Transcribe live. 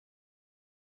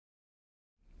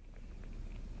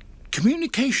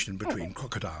Communication between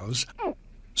crocodiles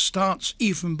starts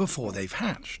even before they've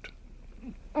hatched.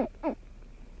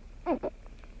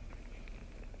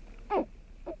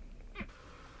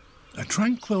 A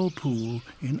tranquil pool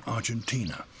in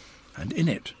Argentina, and in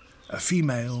it, a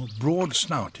female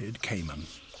broad-snouted caiman.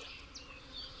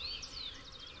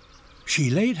 She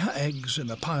laid her eggs in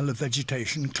a pile of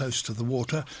vegetation close to the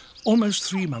water almost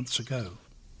 3 months ago.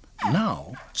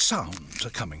 Now, sounds are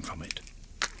coming from it.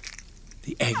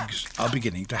 The eggs are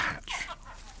beginning to hatch.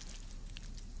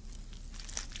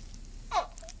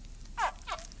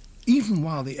 Even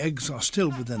while the eggs are still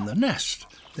within the nest,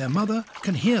 their mother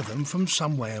can hear them from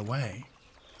some way away.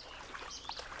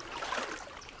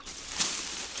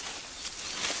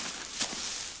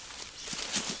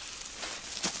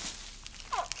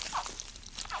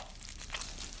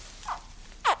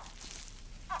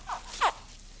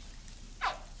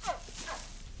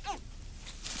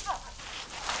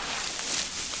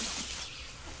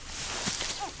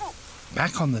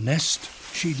 Back on the nest,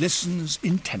 she listens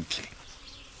intently.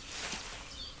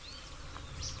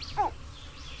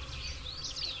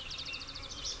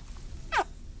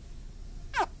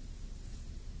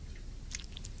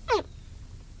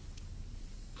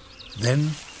 Then,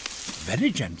 very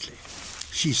gently,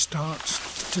 she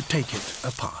starts to take it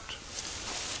apart.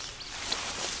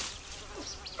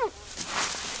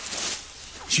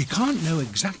 She can't know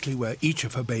exactly where each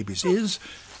of her babies is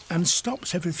and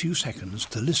stops every few seconds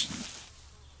to listen.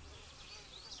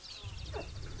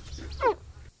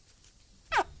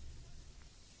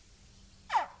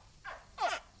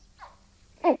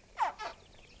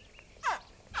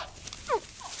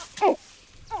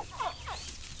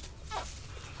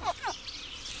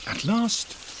 At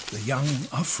last, the young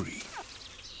are free.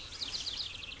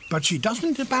 But she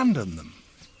doesn't abandon them.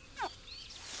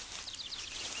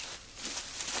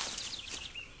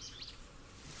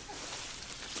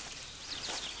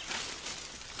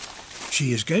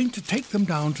 She is going to take them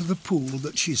down to the pool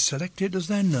that she's selected as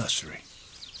their nursery.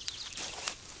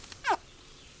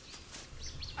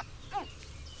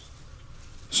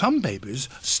 Some babies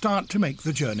start to make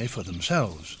the journey for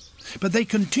themselves, but they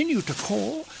continue to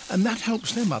call, and that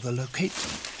helps their mother locate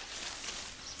them.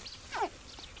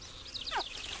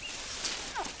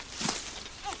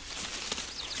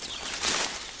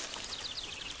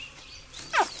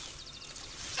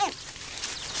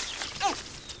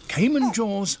 Caiman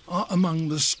jaws are among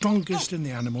the strongest in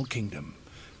the animal kingdom,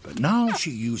 but now she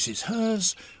uses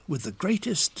hers with the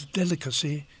greatest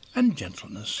delicacy and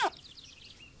gentleness.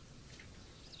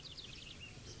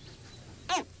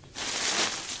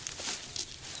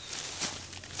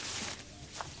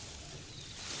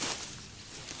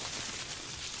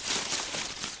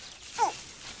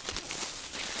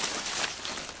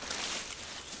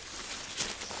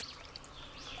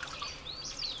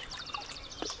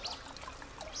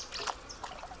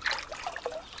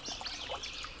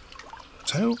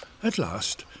 So, at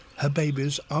last, her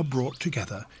babies are brought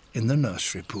together in the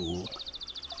nursery pool.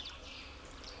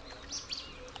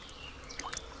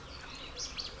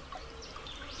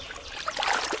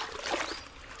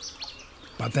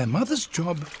 But their mother's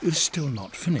job is still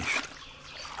not finished.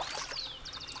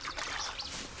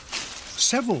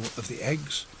 Several of the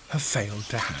eggs have failed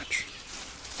to hatch.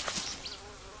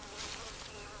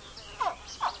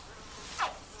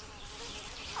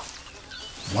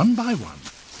 One by one,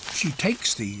 she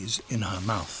takes these in her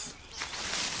mouth.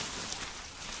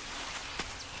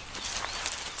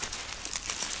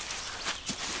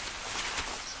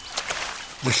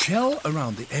 The shell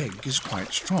around the egg is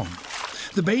quite strong.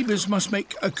 The babies must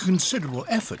make a considerable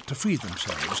effort to free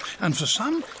themselves, and for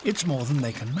some, it's more than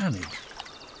they can manage.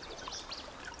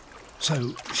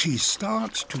 So she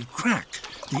starts to crack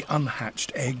the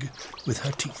unhatched egg with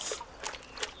her teeth.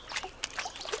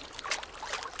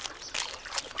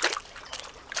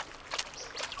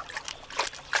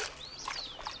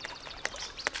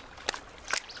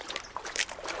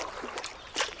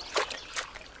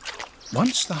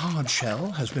 Once the hard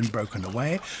shell has been broken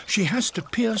away, she has to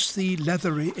pierce the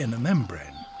leathery inner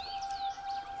membrane.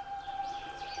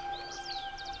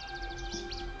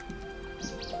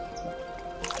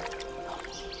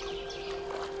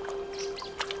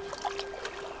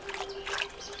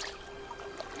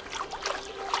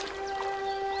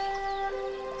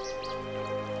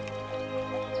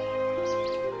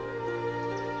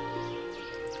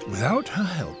 Without her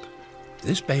help,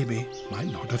 this baby might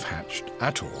not have hatched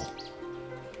at all.